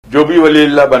جو بھی ولی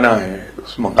اللہ بنا ہے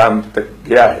اس مقام تک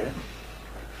گیا ہے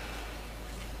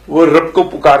وہ رب کو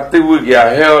پکارتے ہوئے گیا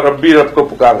ہے اور اب بھی رب کو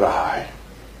پکار رہا ہے.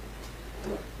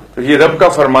 تو یہ رب کا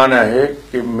فرمانا ہے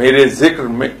کہ میرے ذکر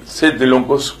میں سے دلوں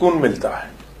کو سکون ملتا ہے.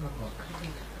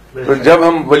 تو جب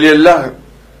ہم ولی اللہ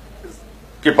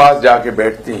کے پاس جا کے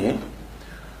بیٹھتے ہیں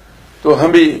تو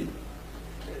ہمیں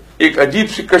ایک عجیب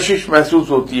سی کشش محسوس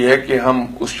ہوتی ہے کہ ہم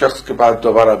اس شخص کے پاس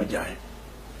دوبارہ بھی جائیں.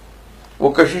 وہ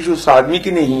کشش اس آدمی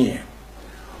کی نہیں ہے،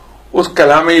 اس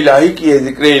کلام الہی کی ہے،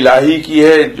 ذکر الہی کی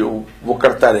ہے جو وہ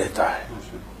کرتا رہتا ہے.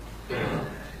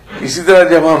 اسی طرح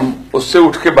جب ہم اس سے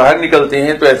اٹھ کے باہر نکلتے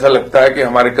ہیں تو ایسا لگتا ہے کہ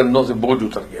ہمارے کندھوں سے بوجھ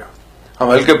اتر گیا،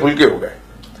 ہم ہلکے پھلکے ہو گئے.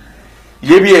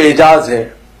 یہ بھی اعجاز ہے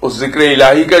اس ذکر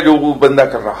الہی کا جو وہ بندہ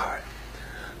کر رہا ہے.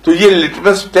 تو یہ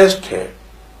لٹمس ٹیسٹ ہے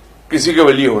کسی کے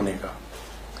ولی ہونے کا.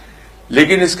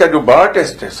 لیکن اس کا جو بڑا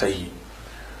ٹیسٹ ہے صحیح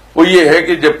وہ یہ ہے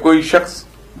کہ جب کوئی شخص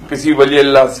کسی ولی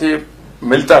اللہ سے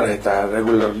ملتا رہتا ہے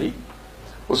ریگولرلی،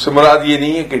 اس سے مراد یہ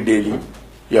نہیں ہے کہ ڈیلی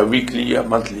یا ویکلی یا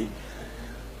منتھلی،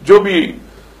 جو بھی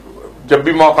جب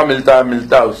بھی موقع ملتا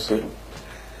ہے اس سے.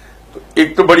 تو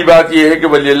ایک تو بڑی بات یہ ہے کہ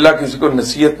ولی اللہ کسی کو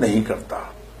نصیحت نہیں کرتا،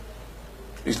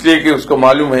 اس لیے کہ اس کو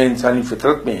معلوم ہے، انسانی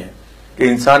فطرت میں ہے کہ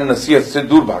انسان نصیحت سے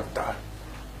دور بھاگتا ہے،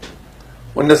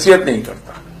 وہ نصیحت نہیں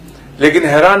کرتا. لیکن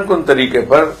حیران کن طریقے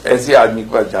پر ایسے آدمی کے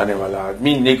پاس جانے والا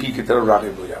آدمی نیکی کی طرف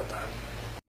راغب ہو جاتا ہے.